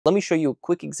Let me show you a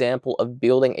quick example of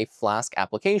building a Flask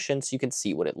application so you can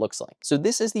see what it looks like. So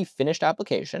this is the finished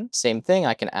application. Same thing,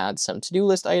 I can add some to-do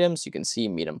list items. You can see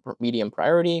medium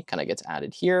priority kind of gets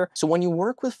added here. So when you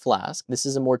work with Flask, this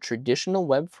is a more traditional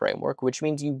web framework, which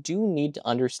means you do need to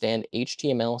understand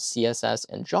HTML, CSS,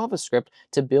 and JavaScript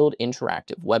to build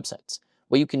interactive websites.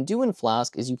 What you can do in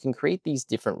Flask is you can create these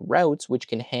different routes which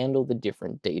can handle the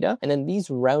different data, and then these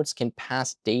routes can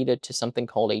pass data to something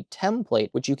called a template,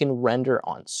 which you can render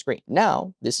on screen.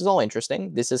 Now, this is all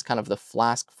interesting. This is kind of the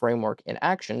Flask framework in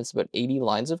action. It's about 80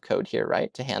 lines of code here,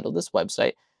 right, to handle this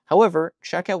website. However,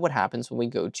 check out what happens when we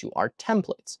go to our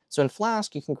templates. So in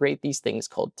Flask, you can create these things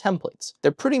called templates.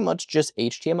 They're pretty much just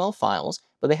HTML files,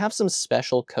 but they have some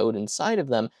special code inside of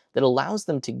them that allows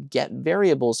them to get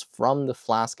variables from the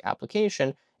Flask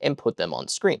application and put them on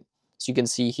screen. So you can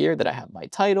see here that I have my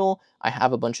title, I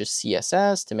have a bunch of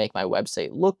CSS to make my website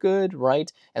look good, right?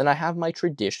 And then I have my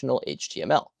traditional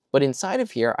HTML. But inside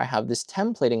of here, I have this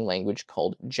templating language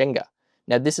called Jenga.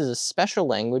 Now, this is a special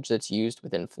language that's used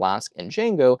within Flask and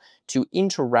Django to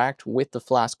interact with the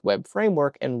Flask web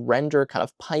framework and render kind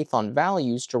of Python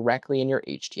values directly in your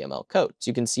HTML code. So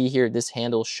you can see here, this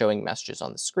handles showing messages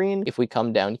on the screen. If we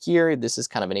come down here, this is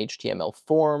kind of an HTML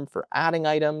form for adding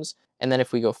items. And then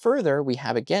if we go further, we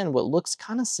have again what looks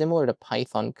kind of similar to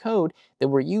Python code that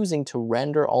we're using to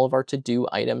render all of our to-do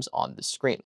items on the screen.